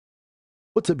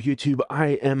What's up, YouTube?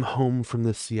 I am home from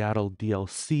the Seattle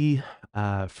DLC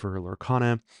for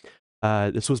Lorcana.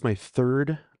 This was my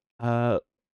third uh,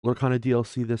 Lorcana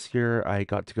DLC this year. I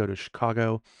got to go to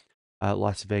Chicago,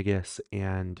 Las Vegas,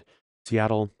 and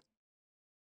Seattle.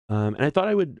 And I thought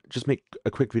I would just make a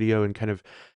quick video and kind of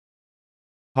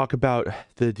talk about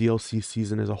the DLC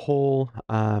season as a whole.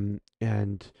 And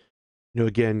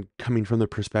again, coming from the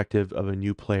perspective of a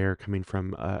new player, coming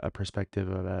from a perspective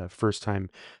of a first-time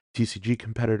TCG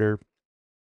competitor.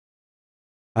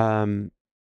 Um,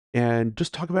 and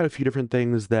just talk about a few different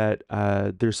things that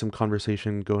there's some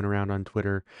conversation going around on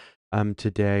Twitter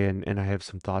today, and I have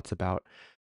some thoughts about.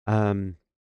 Um,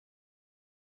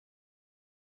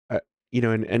 uh,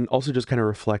 and also just kind of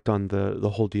reflect on the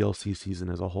whole DLC season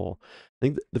as a whole. I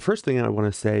think the first thing I want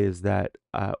to say is that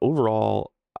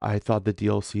overall, I thought the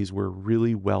DLCs were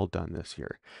really well done this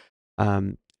year.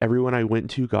 Everyone I went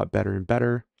to got better and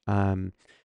better.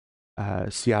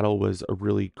 Seattle was a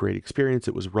really great experience.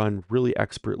 It was run really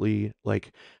expertly.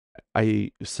 Like,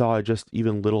 I saw just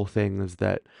even little things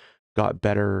that got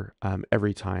better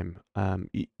every time.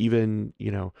 Even,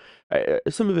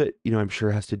 some of it, I'm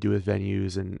sure has to do with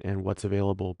venues and what's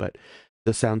available, but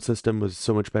the sound system was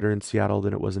so much better in Seattle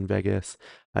than it was in Vegas.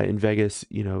 In Vegas,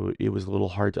 it was a little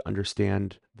hard to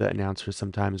understand the announcers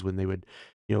sometimes when they would,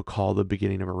 call the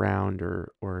beginning of a round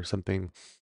or something.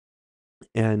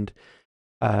 And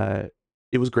uh,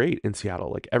 it was great in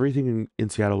Seattle. Like, everything in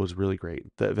Seattle was really great.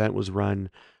 The event was run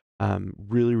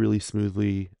really, really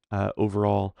smoothly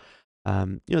overall.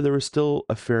 There was still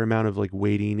a fair amount of like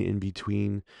waiting in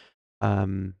between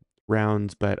um,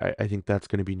 rounds, but I think that's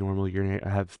going to be normal. You're going to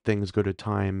have things go to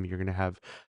time. You're going to have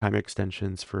time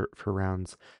extensions for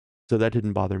rounds. So that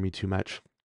didn't bother me too much.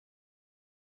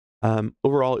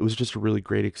 Overall, it was just a really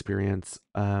great experience.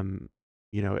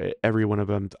 Every one of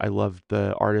them, I loved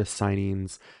the artist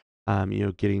signings,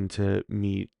 getting to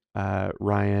meet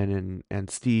Ryan and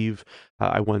Steve.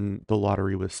 I won the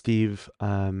lottery with Steve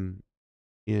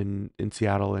in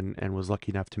Seattle and was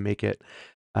lucky enough to make it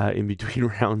in between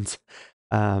rounds.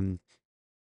 Um,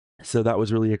 so that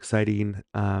was really exciting.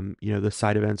 The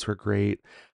side events were great,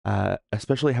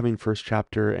 especially having First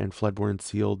Chapter and Floodborne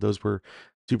Sealed. Those were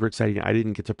super exciting. I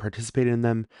didn't get to participate in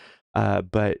them,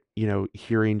 but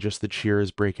hearing just the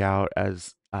cheers break out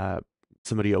as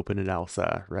somebody opened an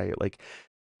Elsa, right? Like,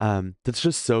 that's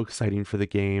just so exciting for the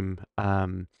game.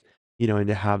 And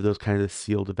to have those kind of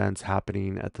sealed events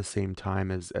happening at the same time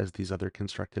as these other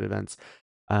constructed events,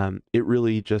 it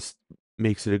really just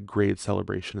makes it a great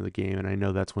celebration of the game. And I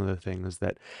know that's one of the things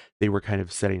that they were kind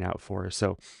of setting out for.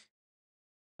 So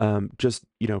just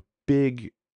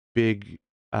big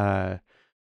uh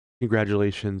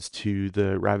congratulations to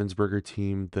the Ravensburger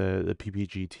team, the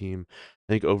PPG team.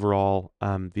 I think overall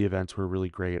the events were really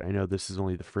great. I know this is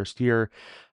only the first year.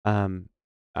 um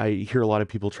I hear a lot of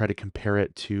people try to compare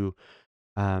it to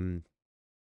um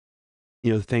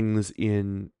things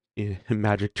in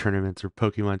Magic tournaments or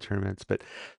Pokemon tournaments, but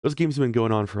those games have been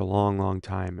going on for a long, long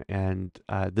time, and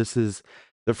this is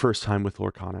the first time with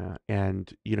Lorcana.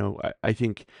 And I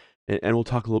think, and we'll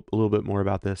talk a little bit more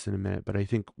about this in a minute, but I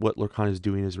think what Lorcana is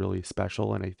doing is really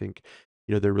special, and I think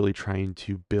they're really trying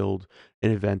to build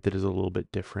an event that is a little bit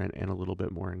different and a little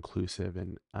bit more inclusive,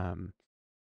 and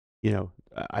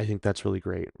I think that's really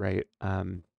great, right?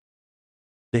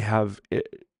 They have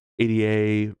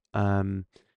ADA.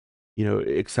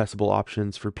 Accessible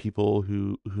options for people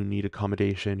who need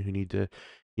accommodation, who need to,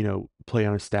 play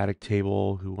on a static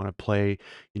table, who want to play,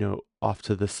 off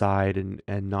to the side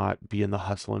and not be in the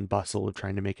hustle and bustle of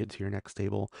trying to make it to your next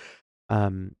table.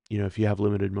 If you have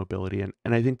limited mobility, and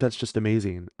I think that's just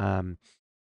amazing. You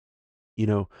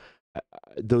know,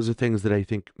 those are things that I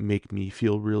think make me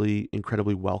feel really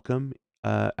incredibly welcome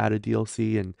at a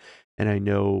DLC, and I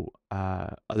know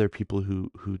other people who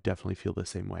definitely feel the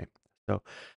same way. So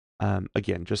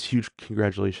again, just huge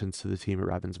congratulations to the team at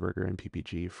Ravensburger and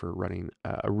PPG for running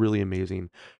a really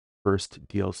amazing first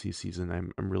DLC season.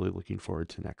 I'm really looking forward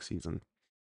to next season.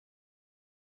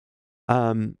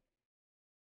 Um,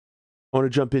 I want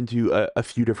to jump into a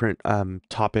few different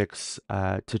topics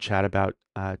to chat about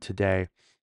today.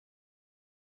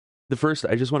 The first,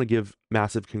 I just want to give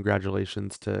massive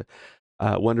congratulations to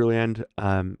Wonderland.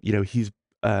 He's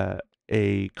uh,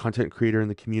 a content creator in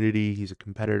the community. He's a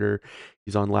competitor.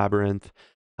 He's on Labyrinth.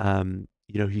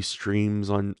 He streams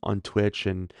on Twitch,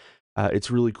 and it's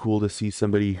really cool to see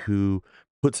somebody who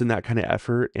puts in that kind of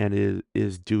effort and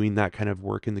is doing that kind of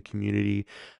work in the community.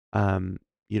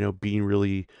 Being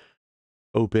really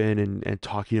open and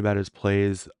talking about his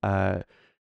plays.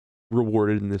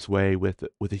 Rewarded in this way with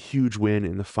a huge win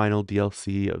in the final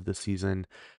DLC of the season.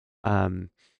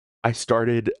 Um, I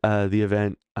started the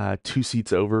event 2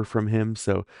 seats over from him,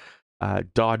 so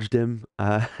dodged him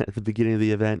at the beginning of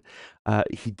the event.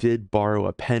 He did borrow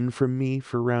a pen from me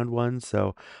for round one,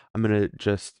 so I'm gonna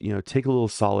just take a little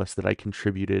solace that I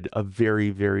contributed a very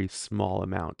very small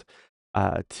amount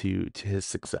to his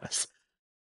success.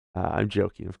 I'm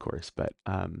joking, of course, but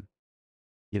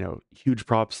huge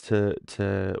props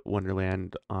to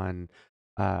Wonderland on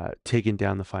taking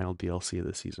down the final DLC of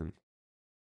the season.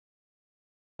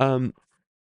 Um,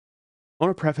 I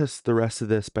want to preface the rest of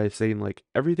this by saying like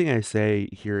everything I say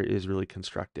here is really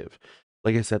constructive.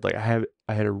 Like I said, like I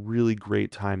had a really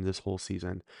great time this whole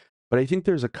season, but I think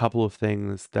there's a couple of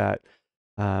things that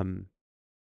um,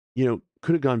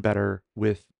 could have gone better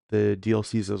with the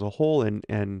DLCs as a whole,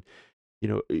 and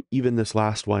even this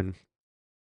last one.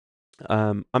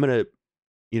 I'm gonna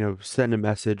send a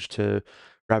message to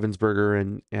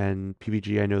Ravensburger and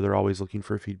PBG. I know they're always looking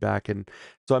for feedback, and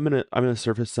so I'm gonna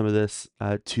surface some of this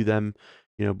to them,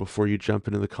 before you jump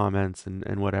into the comments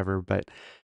and whatever. But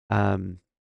um,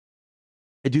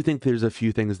 I do think there's a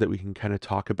few things that we can kind of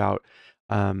talk about.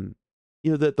 Um,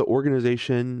 that the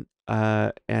organization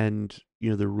and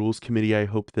the rules committee. I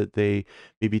hope that they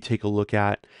maybe take a look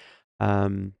at.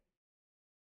 Um,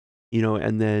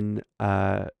 and then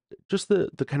just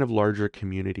the kind of larger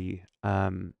community.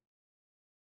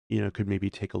 Could maybe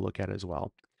take a look at as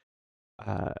well.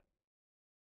 Uh,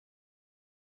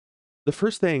 the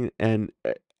first thing, and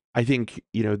I think,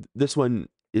 this one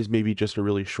is maybe just a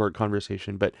really short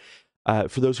conversation, but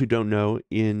for those who don't know,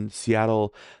 in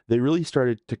Seattle, they really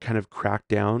started to kind of crack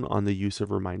down on the use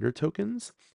of reminder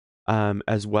tokens,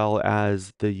 as well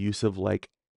as the use of like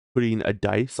putting a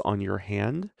dice on your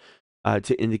hand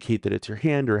to indicate that it's your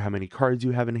hand or how many cards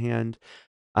you have in hand.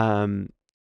 Um,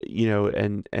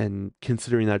 and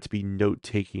considering that to be note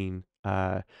taking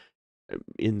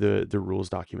in the rules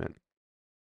document.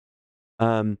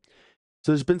 Um,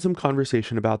 so there's been some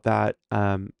conversation about that.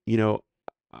 I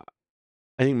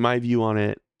I think my view on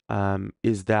it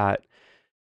is that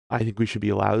I think we should be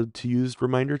allowed to use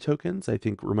reminder tokens. I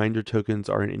think reminder tokens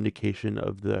are an indication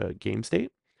of the game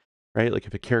state, right? Like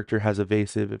if a character has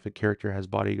evasive, if a character has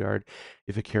bodyguard,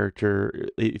 if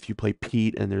you play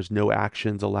Pete and there's no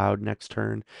actions allowed next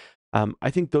turn,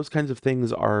 I think those kinds of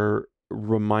things are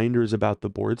reminders about the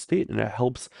board state, and it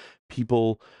helps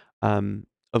people um,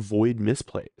 avoid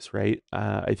misplays, right?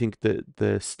 I think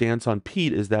the stance on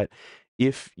Pete is that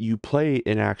if you play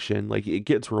an action, like it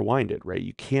gets rewinded, right?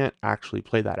 You can't actually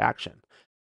play that action.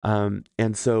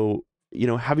 And so,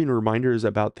 having reminders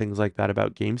about things like that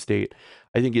about game state,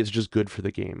 I think is just good for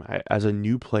the game. As a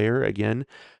new player, again,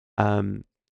 um,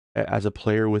 as a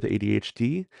player with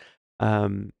ADHD,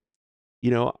 um,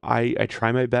 I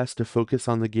try my best to focus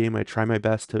on the game. I try my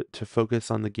best to focus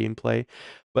on the gameplay,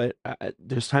 but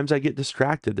there's times I get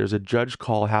distracted. There's a judge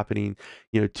call happening,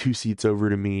 2 seats over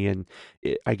to me, and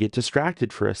I get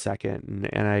distracted for a second,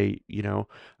 and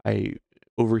I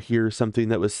overhear something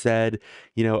that was said,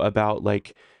 about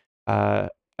like uh,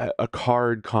 a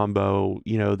card combo,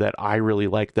 that I really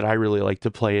like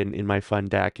to play in my fun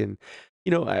deck, and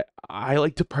I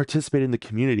like to participate in the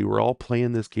community. We're all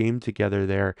playing this game together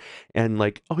there. And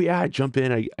like, oh yeah, I jump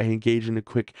in, I engage in a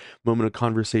quick moment of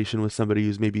conversation with somebody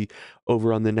who's maybe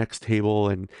over on the next table,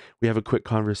 and we have a quick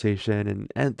conversation,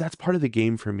 and that's part of the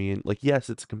game for me. And like, yes,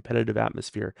 it's a competitive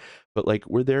atmosphere, but like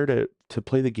we're there to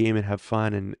play the game and have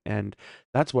fun, and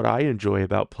that's what I enjoy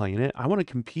about playing it. I want to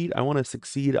compete, I want to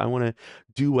succeed, I want to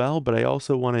do well, but I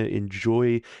also want to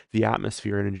enjoy the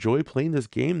atmosphere and enjoy playing this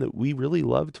game that we really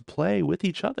love to play with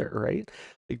each other, right?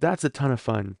 Like that's a ton of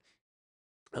fun.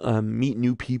 Meet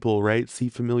new people, right? See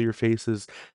familiar faces,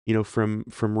 from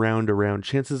round to round.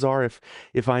 Chances are,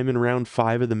 if I'm in round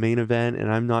 5 of the main event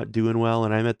and I'm not doing well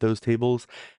and I'm at those tables,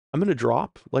 I'm gonna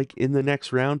drop like in the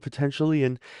next round potentially,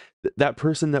 and that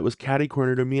person that was catty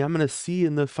corner to me, I'm gonna see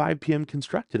in the 5 p.m.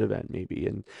 constructed event maybe,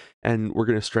 and we're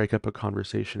gonna strike up a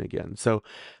conversation again. So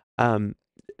um,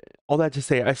 all that to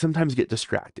say, I sometimes get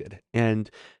distracted, and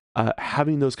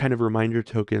having those kind of reminder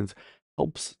tokens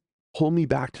helps pull me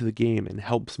back to the game and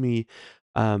helps me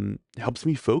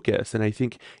focus. And I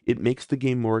think it makes the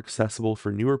game more accessible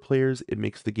for newer players. It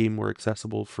makes the game more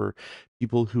accessible for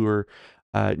people who are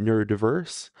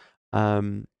neurodiverse.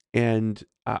 Um, and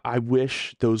I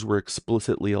wish those were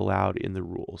explicitly allowed in the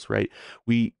rules, right?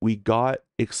 We got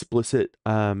explicit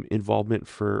involvement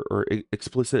for, or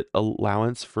explicit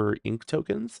allowance for ink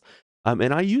tokens,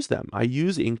 and I use them. I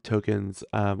use ink tokens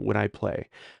when I play,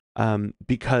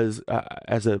 because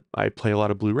I play a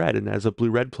lot of blue red, and as a blue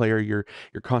red player, you're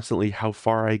constantly how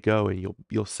far I go, and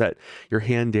you'll set your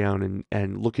hand down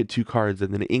and look at 2 cards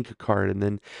and then ink a card, and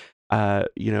then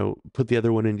put the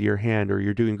other one into your hand, or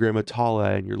you're doing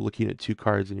Grammatala and you're looking at two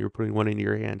cards and you're putting one into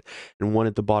your hand and one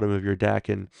at the bottom of your deck,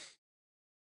 and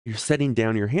you're setting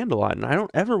down your hand a lot. And I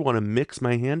don't ever want to mix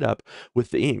my hand up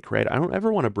with the ink, right? I don't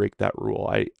ever want to break that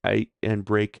rule. And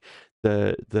break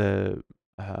the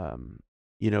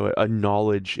a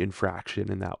knowledge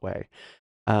infraction in that way.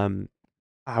 Um,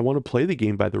 I want to play the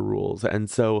game by the rules. And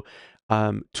so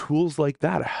tools like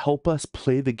that help us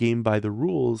play the game by the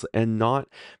rules and not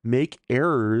make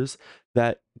errors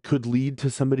that could lead to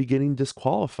somebody getting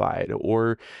disqualified,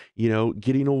 or,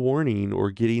 getting a warning,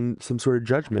 or getting some sort of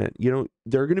judgment.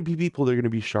 There are going to be people, they're going to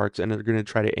be sharks, and they're going to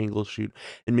try to angle shoot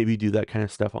and maybe do that kind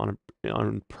of stuff on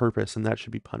purpose, and that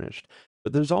should be punished.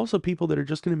 But there's also people that are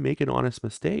just going to make an honest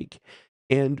mistake.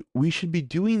 And we should be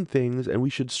doing things, and we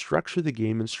should structure the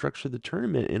game and structure the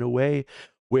tournament in a way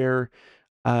where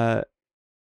uh,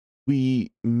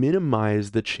 we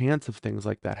minimize the chance of things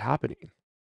like that happening.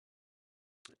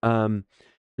 Um,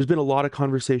 there's been a lot of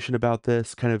conversation about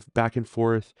this, kind of back and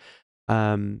forth.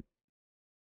 Um,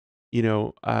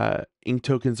 ink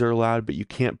tokens are allowed, but you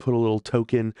can't put a little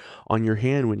token on your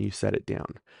hand when you set it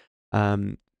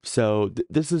down. So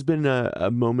this has been a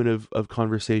moment of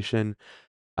conversation.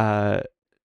 Uh,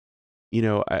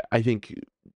 I think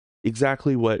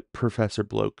exactly what Professor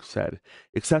Bloke said.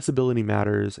 Accessibility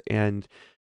matters, and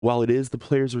while it is the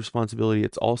player's responsibility,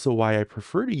 it's also why I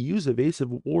prefer to use evasive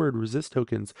ward resist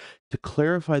tokens to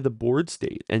clarify the board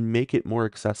state and make it more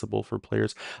accessible for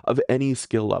players of any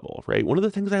skill level, right? One of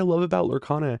the things I love about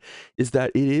Lorcana is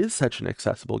that it is such an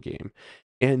accessible game.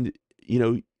 And,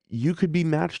 you could be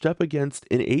matched up against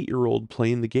an 8-year-old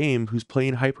playing the game who's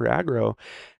playing hyper aggro,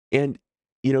 and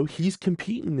he's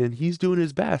competing and he's doing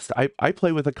his best. I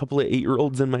play with a couple of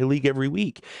 8-year-olds in my league every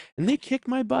week, and they kick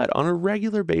my butt on a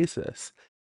regular basis.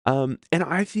 And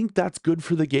I think that's good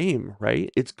for the game, right?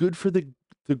 It's good for the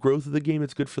growth of the game.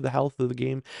 It's good for the health of the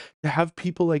game to have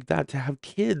people like that, to have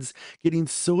kids getting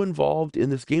so involved in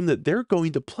this game that they're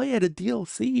going to play at a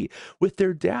DLC with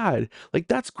their dad. Like,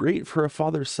 that's great for a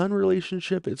father-son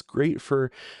relationship. It's great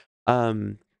for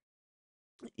um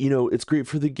it's great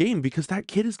for the game, because that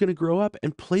kid is going to grow up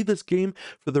and play this game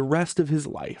for the rest of his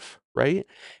life, right?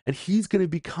 And he's going to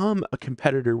become a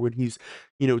competitor when he's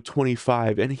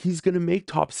 25, and he's going to make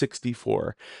top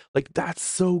 64. Like, that's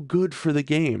so good for the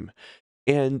game.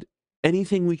 And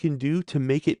anything we can do to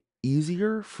make it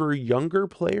easier for younger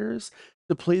players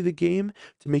to play the game,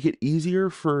 to make it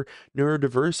easier for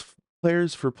neurodiverse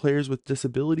players, for players with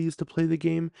disabilities to play the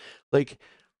game, like,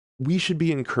 we should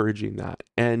be encouraging that.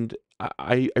 And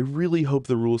I really hope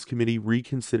the rules committee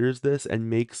reconsiders this and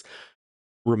makes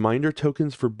reminder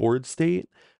tokens for board state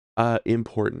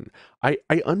important. I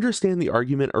understand the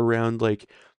argument around, like,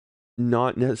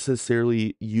 not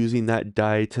necessarily using that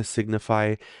die to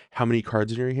signify how many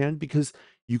cards in your hand, because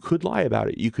you could lie about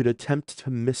it. You could attempt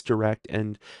to misdirect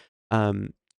and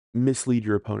um, mislead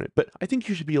your opponent. But I think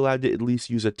you should be allowed to at least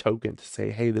use a token to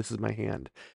say, hey, this is my hand.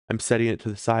 I'm setting it to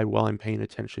the side while I'm paying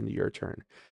attention to your turn.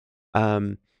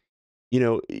 Um,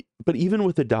 but even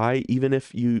with a die, even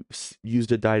if you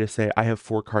used a die to say, I have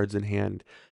 4 cards in hand,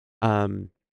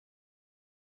 um,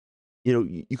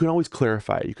 you can always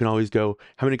clarify. You can always go,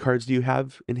 how many cards do you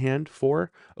have in hand? 4?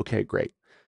 Okay, great.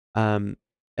 Um,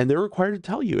 and they're required to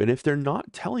tell you. And if they're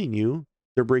not telling you,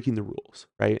 they're breaking the rules,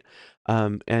 right?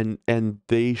 And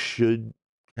they should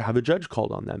have a judge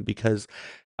called on them, because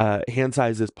hand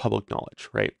size is public knowledge,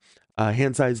 right?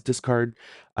 Hand size, discard,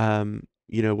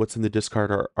 what's in the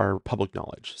discard are public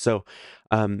knowledge. So,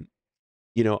 um,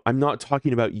 I'm not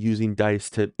talking about using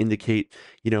dice to indicate,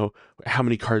 how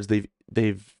many cards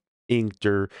they've inked,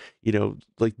 or,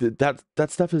 like that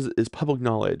stuff is public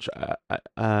knowledge.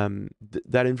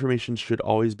 That information should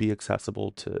always be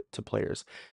accessible to players.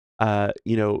 Uh,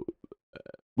 you know,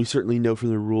 we certainly know from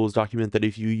the rules document that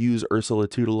if you use Ursula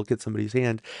 2 to look at somebody's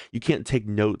hand, you can't take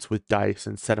notes with dice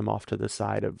and set them off to the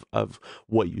side of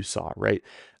what you saw, right?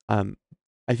 Um,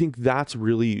 I think that's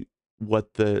really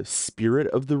what the spirit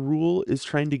of the rule is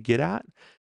trying to get at.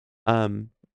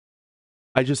 Um,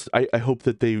 I hope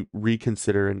that they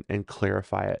reconsider and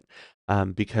clarify it,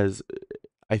 because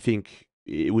I think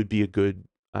it would be a good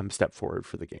step forward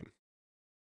for the game.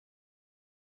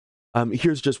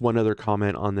 Here's just one other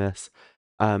comment on this.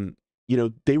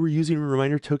 They were using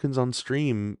reminder tokens on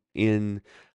stream in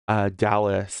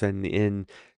Dallas and in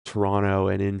Toronto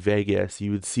and in Vegas.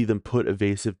 You would see them put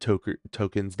evasive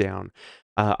tokens down.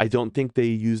 I don't think they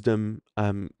used them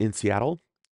in Seattle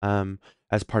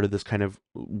as part of this kind of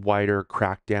wider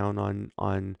crackdown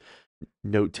on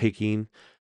note taking.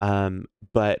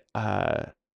 But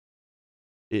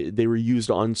they were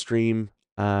used on stream.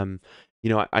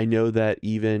 I know that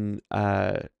even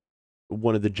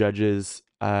one of the judges,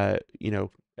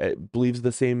 believes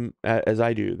the same as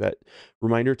I do, that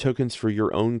reminder tokens for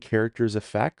your own character's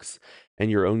effects and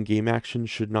your own game action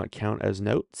should not count as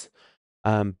notes.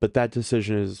 But that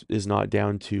decision is not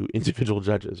down to individual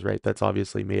judges, right? That's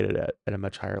obviously made it at a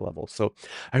much higher level. So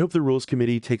I hope the rules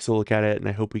committee takes a look at it, and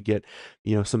I hope we get,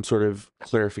 some sort of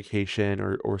clarification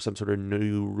or some sort of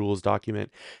new rules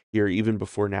document here even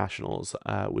before nationals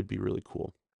would be really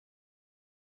cool.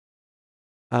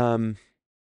 Um,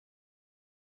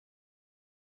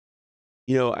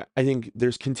 I think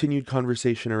there's continued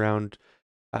conversation around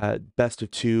best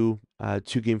of two,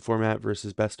 two game format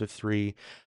versus best of three,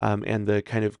 and the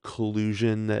kind of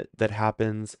collusion that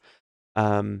happens.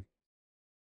 Um,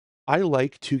 I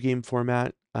like two game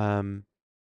format. I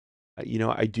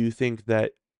do think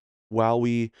that while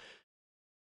we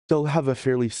still have a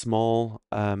fairly small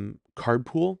card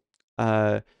pool,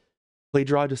 uh, play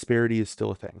draw disparity is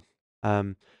still a thing.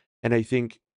 Um, and I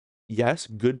think, yes,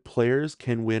 good players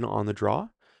can win on the draw,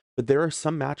 but there are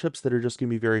some matchups that are just going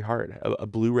to be very hard. A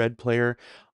blue red player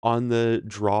on the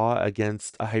draw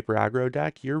against a hyper aggro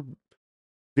deck, you're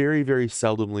very, very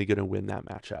seldomly going to win that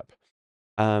matchup.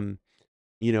 Um,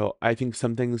 I think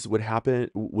some things would help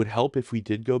if we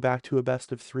did go back to a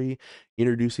best of three,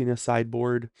 introducing a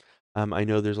sideboard. I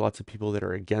know there's lots of people that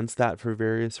are against that for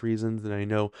various reasons, and I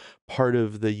know part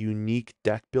of the unique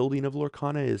deck building of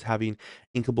Lorcana is having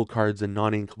inkable cards and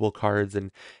non-inkable cards,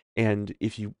 and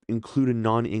if you include a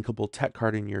non-inkable tech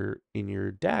card in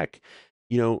your deck,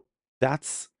 you know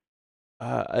that's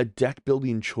a deck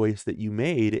building choice that you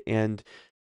made, and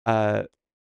uh,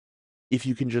 if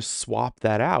you can just swap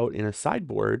that out in a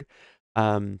sideboard,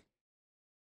 um,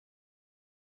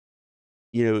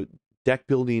 you know, deck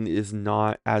building is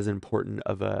not as important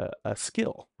of a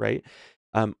skill, right?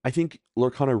 I think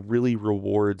Lorcana really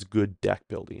rewards good deck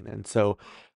building. And so,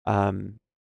 um,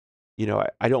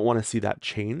 I don't want to see that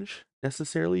change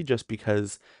necessarily just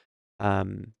because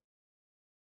um,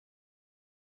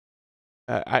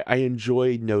 I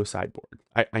enjoy no sideboard.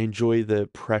 I enjoy the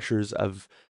pressures of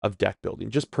deck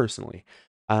building, just personally.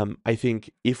 I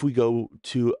think if we go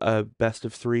to a best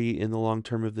of three in the long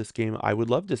term of this game, I would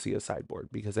love to see a sideboard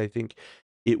because I think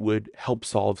it would help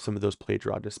solve some of those play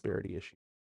draw disparity issues.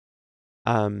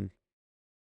 Um,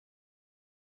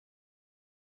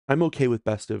 I'm okay with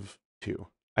best of two.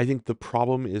 I think the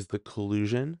problem is the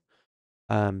collusion,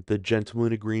 the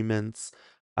gentleman agreements,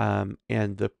 and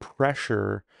the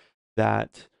pressure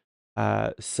that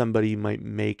somebody might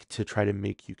make to try to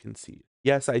make you concede.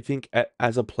 Yes, I think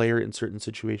as a player in certain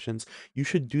situations, you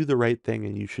should do the right thing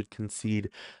and you should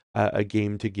concede a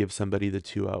game to give somebody the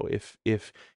 2-0.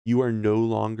 If you are no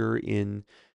longer in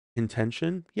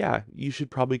contention, yeah, you should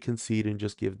probably concede and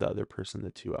just give the other person the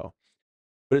 2-0.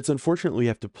 But it's unfortunate we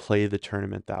have to play the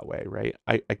tournament that way, right?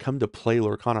 I come to play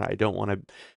Lorcana. I don't want to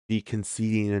be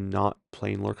conceding and not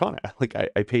playing Lorcana. Like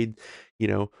I paid,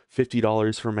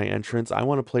 $50 for my entrance. I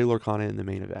want to play Lorcana in the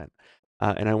main event.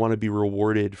 And I want to be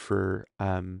rewarded for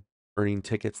earning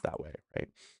tickets that way, right?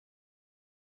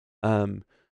 Um,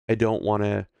 I don't want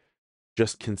to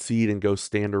just concede and go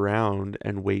stand around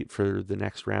and wait for the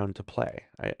next round to play.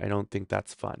 I don't think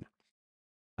that's fun.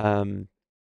 Um,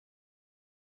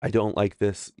 I don't like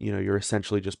this, you're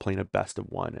essentially just playing a best of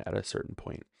one at a certain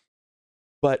point.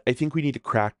 But I think we need to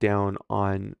crack down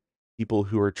on people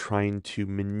who are trying to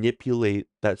manipulate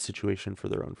that situation for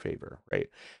their own favor, right?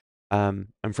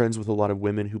 I'm friends with a lot of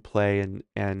women who play,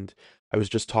 and I was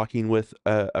just talking with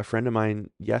a friend of mine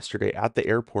yesterday at the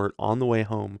airport on the way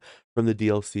home from the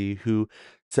DLC who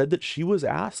said that she was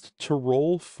asked to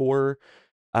roll for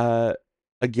uh,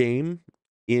 a game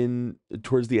in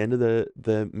towards the end of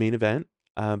the main event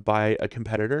by a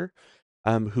competitor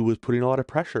who was putting a lot of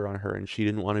pressure on her, and she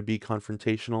didn't want to be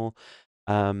confrontational,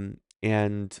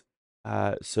 and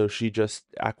so she just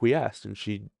acquiesced and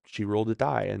she rolled a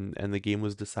die, and the game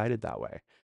was decided that way.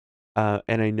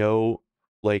 And I know,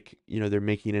 like, they're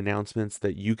making announcements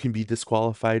that you can be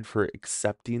disqualified for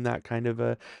accepting that kind of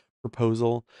a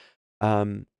proposal.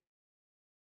 Um,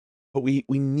 but we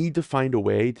need to find a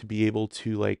way to be able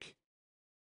to, like,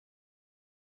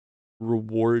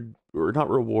 reward, or not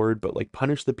reward, but like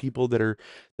punish the people that are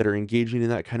engaging in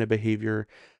that kind of behavior,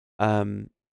 um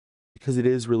because it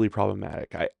is really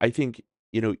problematic. I think,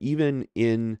 even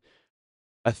in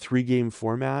a three game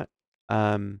format,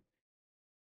 um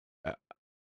uh,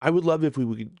 I would love if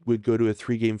we would go to a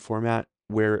three game format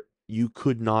where you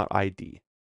could not ID,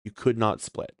 you could not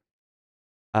split,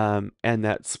 and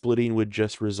that splitting would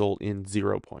just result in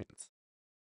 0 points,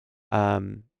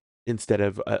 um instead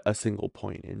of a single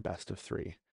point in best of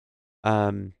three.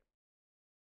 um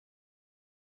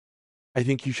I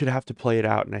think you should have to play it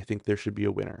out, and I think there should be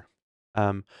a winner.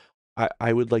 Um,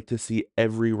 I would like to see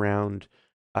every round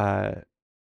uh,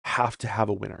 have to have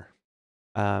a winner.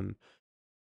 Um,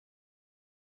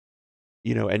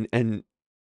 and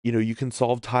you can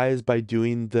solve ties by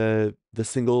doing the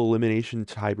single elimination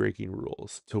tie breaking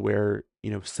rules to where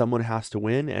someone has to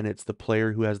win, and it's the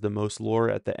player who has the most lore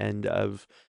at the end of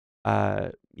uh,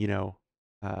 you know,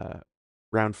 uh,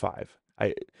 round five.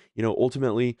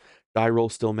 Ultimately, die roll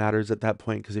still matters at that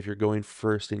point because if you're going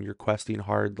first and you're questing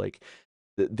hard, like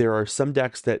there are some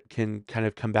decks that can kind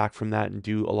of come back from that and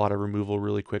do a lot of removal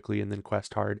really quickly and then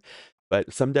quest hard.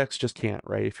 But some decks just can't,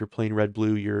 right? If you're playing red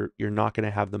blue, you're not going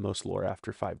to have the most lore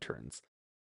after 5 turns,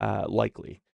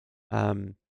 likely.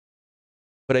 Um,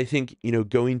 but I think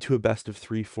going to a best of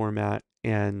 3 format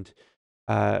and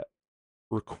uh,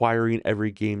 requiring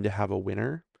every game to have a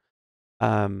winner,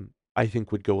 I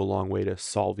think would go a long way to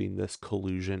solving this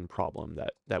collusion problem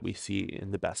that we see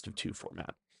in the best of 2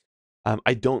 format.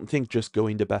 I don't think just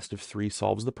going to best of 3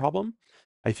 solves the problem.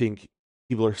 I think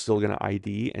people are still going to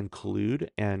ID and collude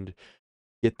and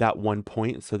get that 1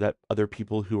 point so that other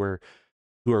people who are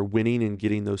winning and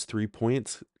getting those 3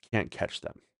 points can't catch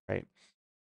them, right?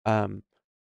 Um,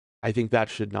 I think that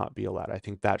should not be allowed. I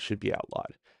think that should be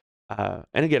outlawed.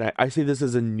 And again, I say this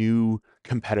as a new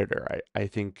competitor. I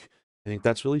think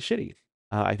that's really shitty.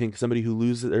 I think somebody who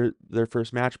loses their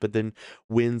first match, but then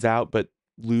wins out, but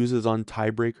loses on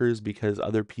tiebreakers because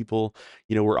other people,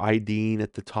 were IDing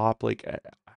at the top. Like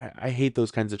I hate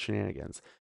those kinds of shenanigans.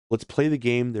 Let's play the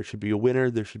game. There should be a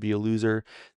winner. There should be a loser.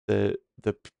 The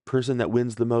person that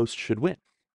wins the most should win,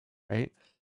 right?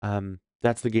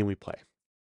 That's the game we play.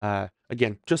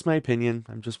 Again, just my opinion.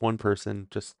 I'm just one person,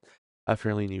 just a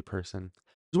fairly new person.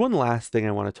 There's one last thing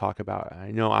I want to talk about. I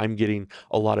know I'm getting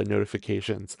a lot of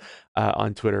notifications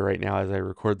on Twitter right now as I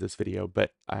record this video,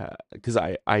 but because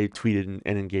I tweeted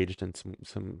and engaged in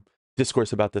some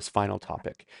discourse about this final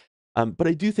topic. But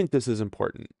I do think this is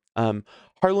important.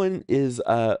 Harlan is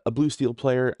a Blue Steel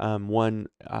player. One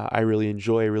I really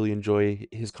enjoy. I really enjoy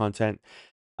his content.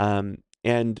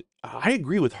 And I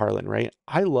agree with Harlan, right?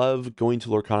 I love going to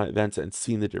Lorcana events and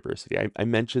seeing the diversity. I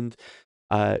mentioned,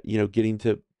 getting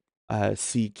to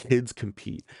see kids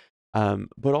compete,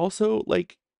 but also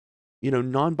like,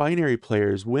 non-binary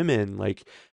players, women, like,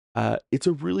 it's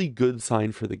a really good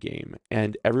sign for the game,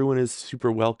 and everyone is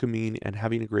super welcoming and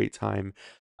having a great time.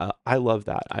 I love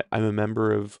that. I'm a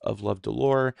member of Love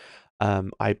Delore.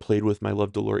 I played with my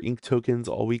Love Delore ink tokens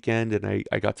all weekend, and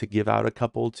I got to give out a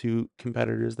couple to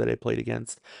competitors that I played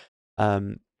against.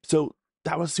 So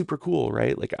that was super cool,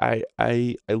 right? Like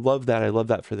I love that. I love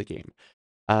that for the game.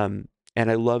 Um,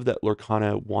 and I love that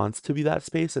Lorcana wants to be that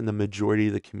space, and the majority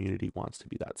of the community wants to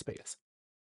be that space.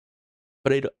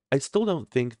 But I still don't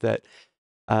think that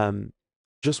um,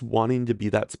 just wanting to be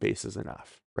that space is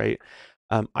enough, right?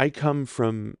 I come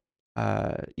from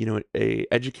a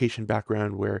education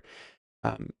background where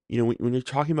when you're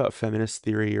talking about feminist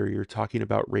theory or you're talking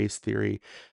about race theory,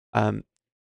 um,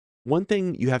 one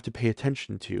thing you have to pay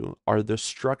attention to are the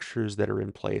structures that are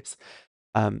in place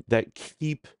that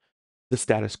keep the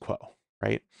status quo,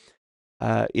 right?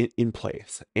 In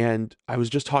place. And I was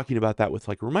just talking about that with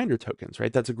like reminder tokens,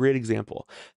 right? That's a great example.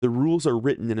 The rules are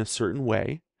written in a certain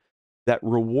way that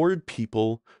reward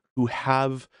people who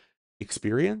have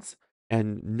experience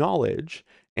and knowledge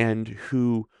and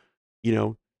who, you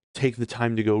know, take the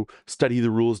time to go study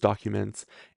the rules documents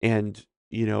and,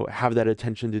 have that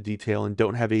attention to detail and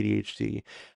don't have ADHD.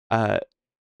 Uh,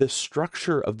 the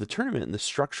structure of the tournament and the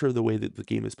structure of the way that the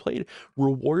game is played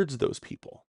rewards those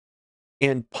people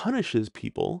and punishes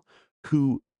people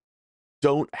who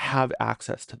don't have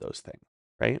access to those things,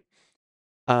 right?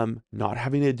 Not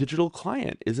having a digital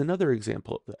client is another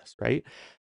example of this, right?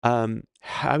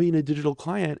 Having a digital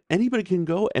client, anybody can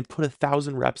go and put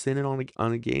 1,000 reps in it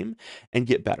on a game and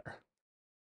get better.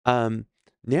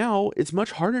 Now it's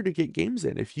much harder to get games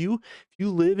in. If you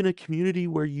live in a community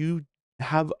where you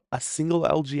have a single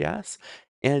LGS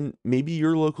and maybe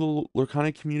your local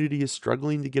Lorcana community is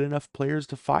struggling to get enough players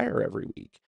to fire every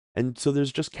week. And so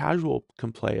there's just casual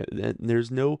can play and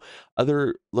there's no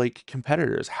other like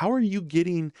competitors. How are you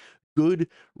getting good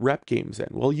rep games in?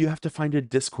 Well, you have to find a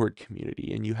Discord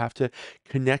community and you have to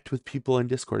connect with people in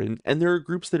Discord. And there are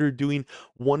groups that are doing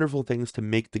wonderful things to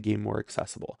make the game more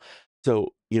accessible.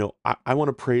 So, I want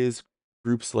to praise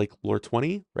groups like Lore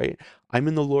 20, right? I'm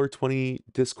in the Lore 20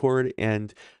 Discord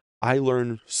and I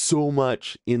learn so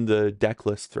much in the deck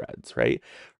list threads, right?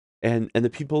 And the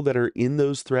people that are in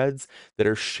those threads that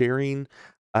are sharing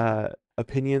uh,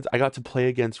 opinions. I got to play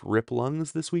against Rip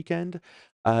Lungs this weekend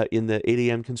in the 8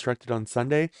 a.m. constructed on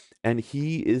Sunday, and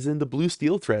he is in the blue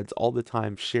steel threads all the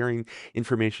time, sharing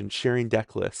information, sharing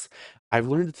deck lists. I've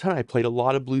learned a ton. I played a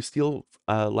lot of blue steel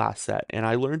last set, and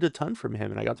I learned a ton from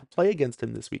him, and I got to play against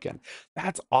him this weekend.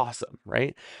 That's awesome,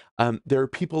 right? There are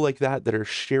people like that that are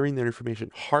sharing their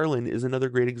information. Harlan is another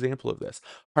great example of this.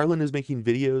 Harlan is making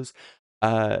videos.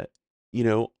 Uh,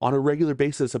 on a regular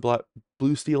basis about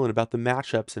blue steel and about the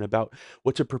matchups and about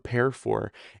what to prepare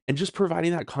for and just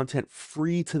providing that content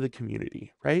free to the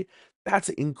community, right? That's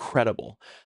incredible.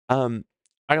 Um,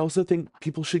 I also think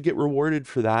people should get rewarded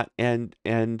for that and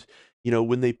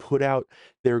when they put out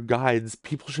their guides,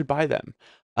 people should buy them.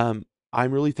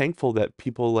 I'm really thankful that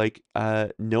people like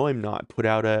No I'm Not put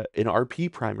out an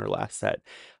RP primer last set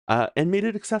and made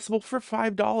it accessible for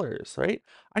 $5, right?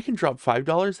 I can drop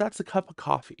 $5, that's a cup of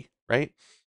coffee, right?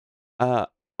 Uh,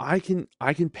 I can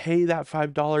pay that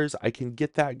 $5, I can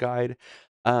get that guide.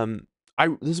 Um, I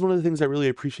This is one of the things I really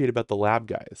appreciate about the lab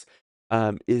guys,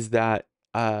 is that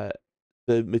uh,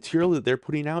 the material that they're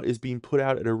putting out is being put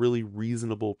out at a really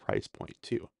reasonable price point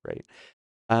too, right?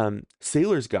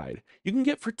 Sailor's Guide you can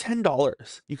get for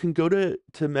 $10. You can go to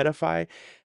Medify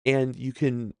and you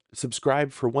can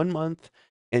subscribe for 1 month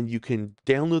and you can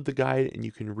download the guide and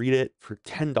you can read it for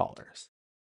 $10.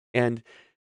 And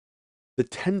the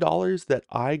 $10 that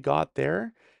I got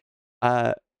there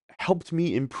uh, helped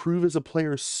me improve as a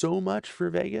player so much for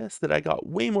Vegas that I got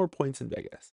way more points in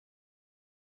Vegas.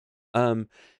 Um,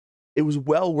 it was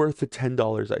well worth the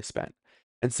 $10 I spent.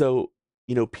 And so,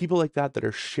 people like that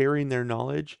are sharing their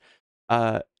knowledge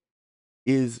uh,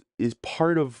 is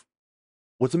part of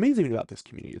what's amazing about this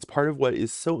community. It's part of what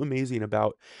is so amazing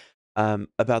about the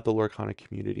Lorcana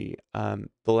community, the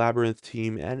Labyrinth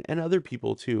team, and other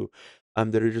people too,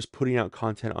 that are just putting out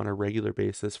content on a regular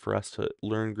basis for us to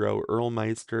learn, grow. Earl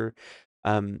Meister,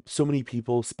 so many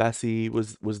people. Spessy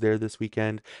was there this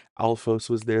weekend. Alphos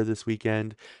was there this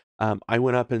weekend. I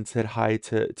went up and said hi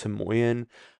to Moyen.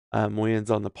 Moyen's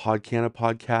on the Podcana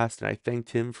podcast, and I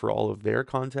thanked him for all of their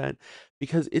content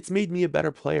because it's made me a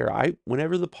better player.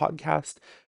 Whenever the podcast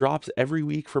drops every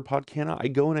week for Podcana, I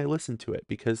go and I listen to it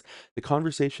because the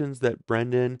conversations that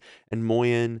Brendan and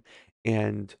Moyen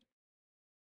and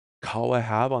Kawa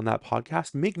have on that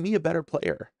podcast make me a better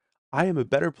player. I am a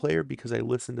better player because I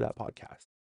listen to that podcast.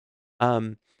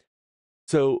 Um,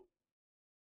 so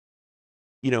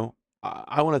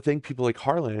I want to thank people like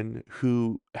Harlan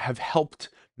who have helped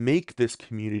make this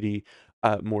community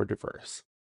more diverse.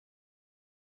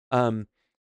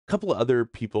 Couple of other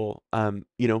people,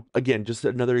 again, just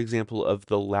another example of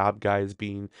the lab guys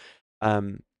being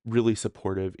really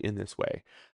supportive in this way.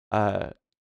 Uh,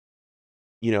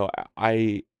 you know,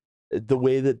 I the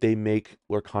way that they make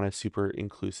Lorcana super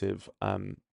inclusive,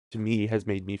 to me has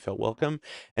made me feel welcome,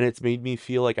 and it's made me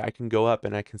feel like I can go up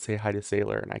and I can say hi to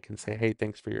Sailor and I can say, "Hey,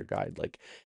 thanks for your guide." Like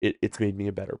it's made me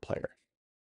a better player.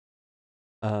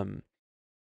 Um,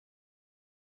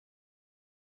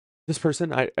 this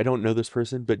person, I don't know this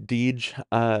person, but Deej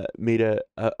made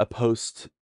a post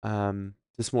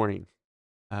this morning.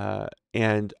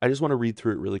 And I just want to read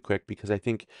through it really quick because I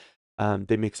think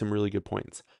they make some really good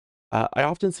points. I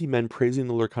often see men praising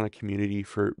the Lurkana community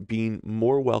for being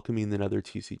more welcoming than other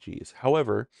TCGs.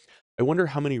 However, I wonder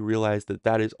how many realize that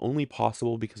that is only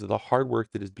possible because of the hard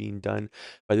work that is being done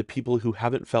by the people who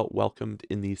haven't felt welcomed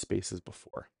in these spaces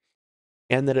before,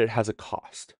 and that it has a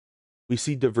cost. We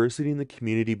see diversity in the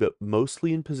community, but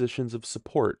mostly in positions of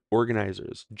support,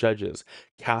 organizers, judges,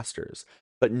 casters.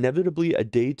 But inevitably, a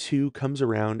day two comes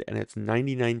around and it's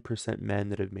 99% men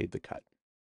that have made the cut.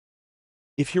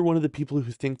 If you're one of the people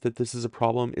who think that this is a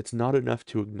problem, it's not enough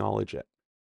to acknowledge it.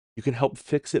 You can help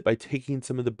fix it by taking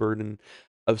some of the burden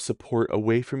of support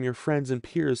away from your friends and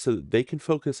peers so that they can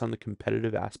focus on the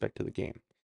competitive aspect of the game.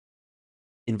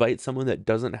 Invite someone that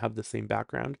doesn't have the same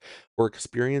background or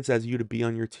experience as you to be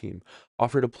on your team.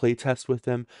 Offer to play test with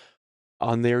them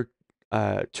on their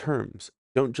terms.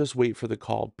 Don't just wait for the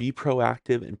call. Be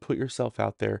proactive and put yourself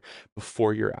out there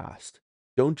before you're asked.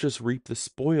 Don't just reap the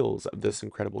spoils of this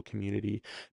incredible community,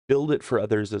 build it for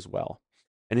others as well.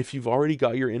 And if you've already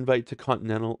got your invite to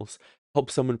Continentals,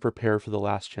 help someone prepare for the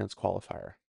last chance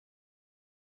qualifier.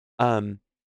 Um,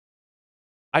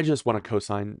 I just want to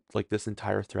co-sign like this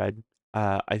entire thread.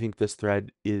 I think this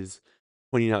thread is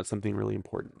pointing out something really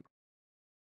important.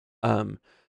 Um,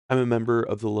 I'm a member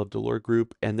of the Love Delore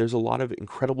group, and there's a lot of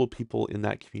incredible people in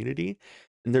that community,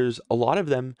 and there's a lot of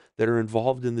them that are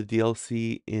involved in the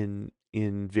DLC in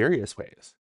various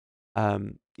ways.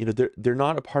 They're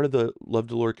not a part of the Love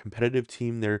Delore competitive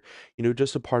team. They're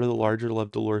just a part of the larger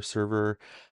Love Delore server.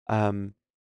 Um,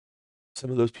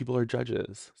 Some of those people are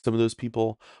judges. Some of those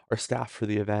people are staff for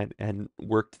the event and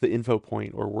worked the info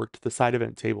point or worked the side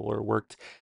event table or worked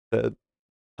the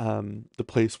the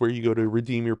place where you go to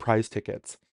redeem your prize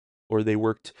tickets, or they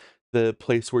worked the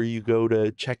place where you go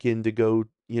to check in to go,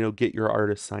 get your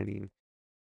artist signing.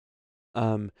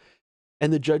 Um,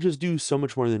 and the judges do so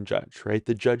much more than judge, right?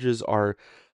 The judges are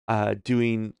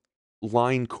doing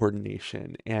line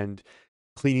coordination and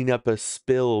cleaning up a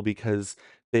spill because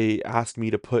they asked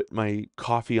me to put my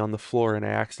coffee on the floor and I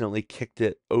accidentally kicked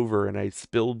it over and I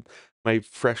spilled my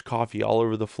fresh coffee all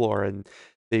over the floor, and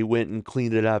they went and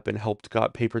cleaned it up and helped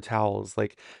got paper towels.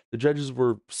 Like, the judges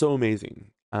were so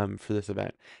amazing for this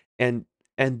event. And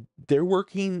they're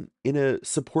working in a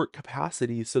support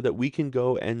capacity so that we can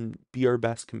go and be our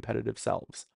best competitive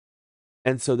selves.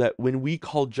 And so that when we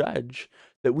call judge,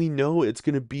 that we know it's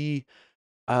going to be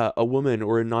a woman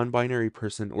or a non-binary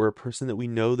person or a person that we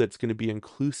know that's going to be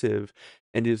inclusive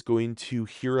and is going to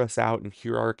hear us out and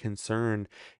hear our concern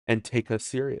and take us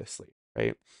seriously,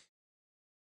 right?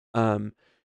 Um,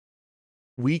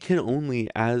 we can only,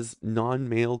 as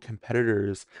non-male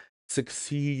competitors,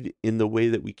 succeed in the way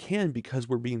that we can because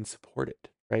we're being supported,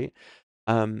 right?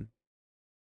 Um,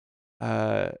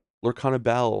 uh Lorcana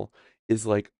Bell is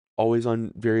like always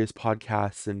on various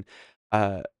podcasts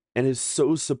uh and is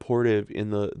so supportive in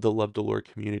the Love Delore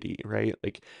community, right?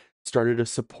 Like, started a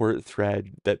support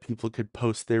thread that people could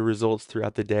post their results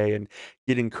throughout the day and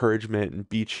get encouragement and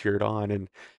be cheered on. And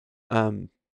um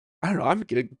I don't know, I'm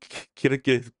gonna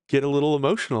get a little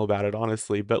emotional about it,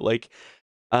 honestly. But like,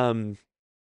 um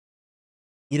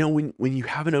when you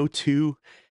have an O2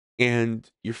 and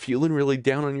you're feeling really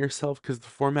down on yourself because the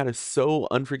format is so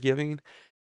unforgiving,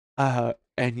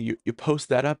 and you post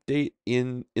that update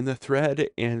in the thread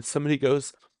and somebody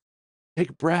goes, take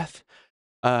a breath,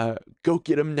 uh go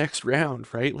get him next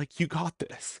round, right? Like, you got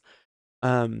this.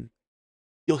 um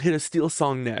you'll hit a steel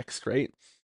song next, right?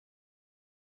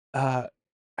 uh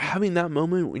Having that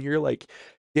moment when you're like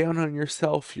down on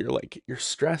yourself, you're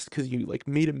stressed because you like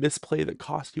made a misplay that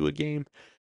cost you a game.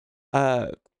 uh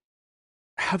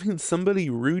Having somebody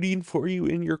rooting for you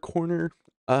in your corner,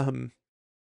 um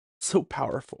so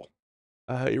powerful.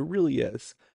 It really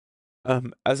is.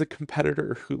 As a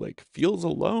competitor who like feels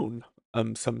alone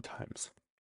sometimes,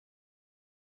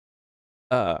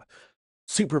 uh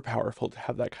super powerful to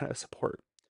have that kind of support.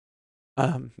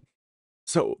 um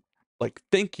so, like,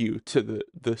 thank you to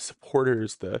the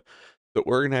supporters, the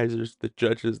organizers, the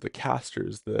judges, the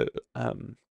casters, the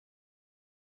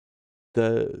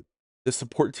the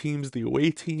support teams, the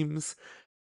away teams,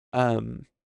 um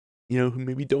who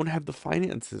maybe don't have the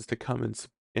finances to come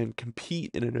and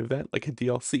compete in an event like a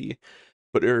DLC,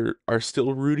 but are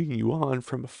still rooting you on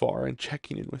from afar and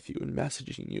checking in with you and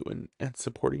messaging you and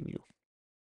supporting you.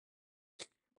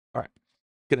 All right,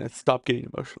 gonna stop getting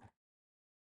emotional.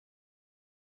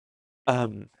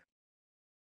 Um,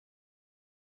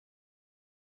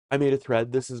 I made a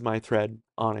thread. This is my thread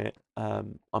on it,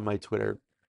 on my Twitter.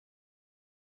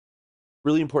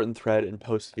 Really important thread and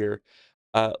post here.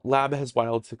 Lab has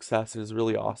wild success and is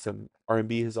really awesome.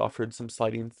 R&B has offered some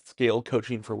sliding scale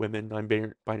coaching for women,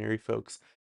 non-binary folks,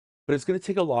 but it's going to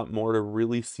take a lot more to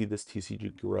really see this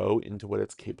TCG grow into what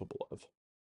it's capable of.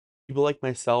 People like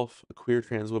myself, a queer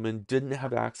trans woman, didn't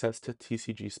have access to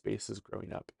TCG spaces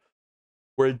growing up.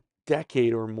 We're a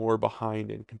decade or more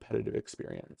behind in competitive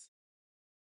experience.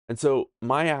 And so,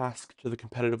 my ask to the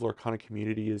competitive Lorcana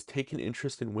community is take an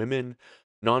interest in women,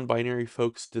 non binary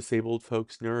folks, disabled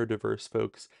folks, neurodiverse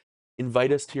folks.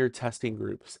 Invite us to your testing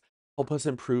groups. Help us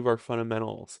improve our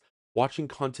fundamentals. Watching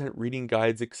content, reading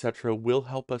guides, etc., will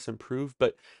help us improve,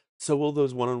 but so will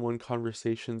those one on one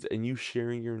conversations and you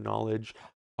sharing your knowledge,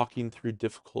 talking through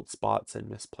difficult spots and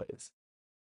misplays.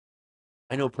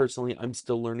 I know personally I'm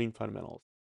still learning fundamentals.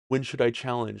 When should I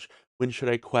challenge? When should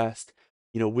I quest?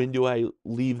 When do I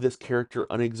leave this character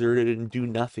unexerted and do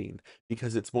nothing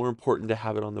because it's more important to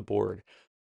have it on the board?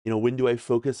 When do I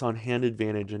focus on hand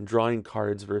advantage and drawing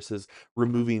cards versus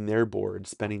removing their board,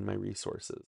 spending my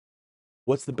resources?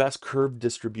 What's the best curve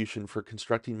distribution for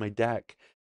constructing my deck?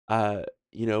 Uh,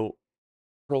 you know,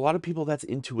 for a lot of people that's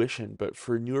intuition, but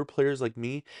for newer players like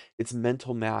me, it's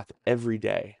mental math every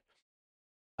day.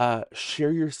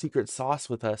 Share your secret sauce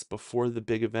with us before the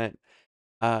big event.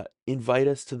 Invite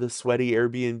us to the sweaty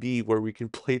Airbnb where we can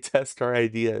play test our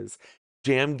ideas.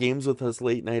 Jam games with us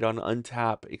late night on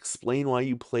Untap. Explain why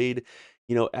you played,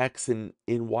 X in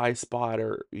Y spot,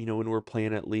 or, when we're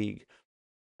playing at League.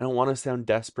 I don't want to sound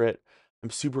desperate. I'm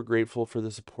super grateful for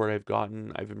the support I've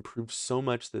gotten. I've improved so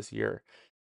much this year.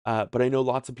 But I know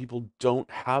lots of people don't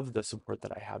have the support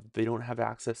that I have. They don't have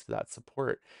access to that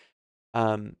support.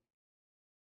 Um,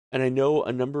 And I know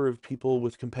a number of people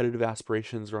with competitive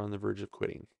aspirations are on the verge of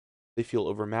quitting. They feel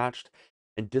overmatched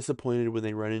and disappointed when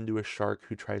they run into a shark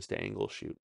who tries to angle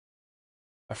shoot.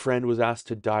 A friend was asked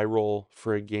to die roll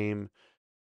for a game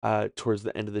towards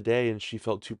the end of the day, and she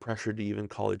felt too pressured to even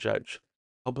call a judge.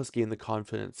 Help us gain the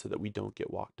confidence so that we don't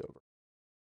get walked over.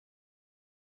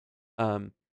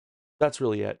 Um, that's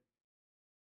really it.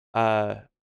 Uh,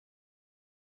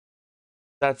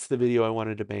 that's the video I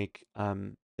wanted to make.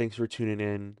 Thanks for tuning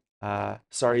in.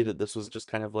 Sorry that this was just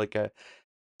kind of like a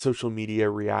social media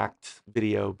react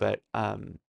video, but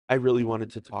I really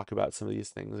wanted to talk about some of these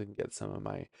things and get some of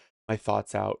my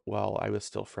thoughts out while I was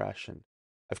still fresh. And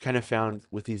I've kind of found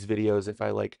with these videos, if I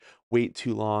like wait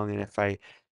too long and if I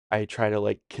try to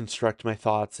like construct my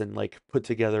thoughts and like put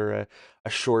together a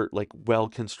short, like well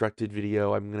constructed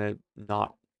video, I'm gonna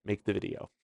not make the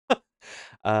video.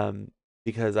 um,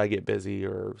 because I get busy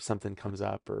or something comes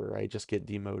up or I just get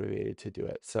demotivated to do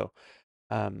it. So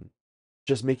um,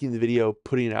 just making the video,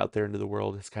 putting it out there into the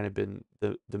world has kind of been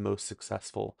the most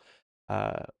successful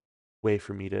uh, way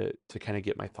for me to kind of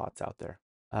get my thoughts out there.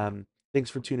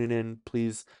 Thanks for tuning in.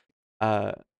 Please,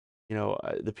 uh,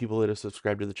 the people that have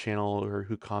subscribed to the channel or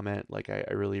who comment, like I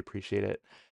really appreciate it.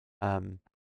 Um,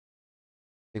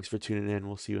 Thanks for tuning in.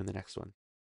 We'll see you in the next one.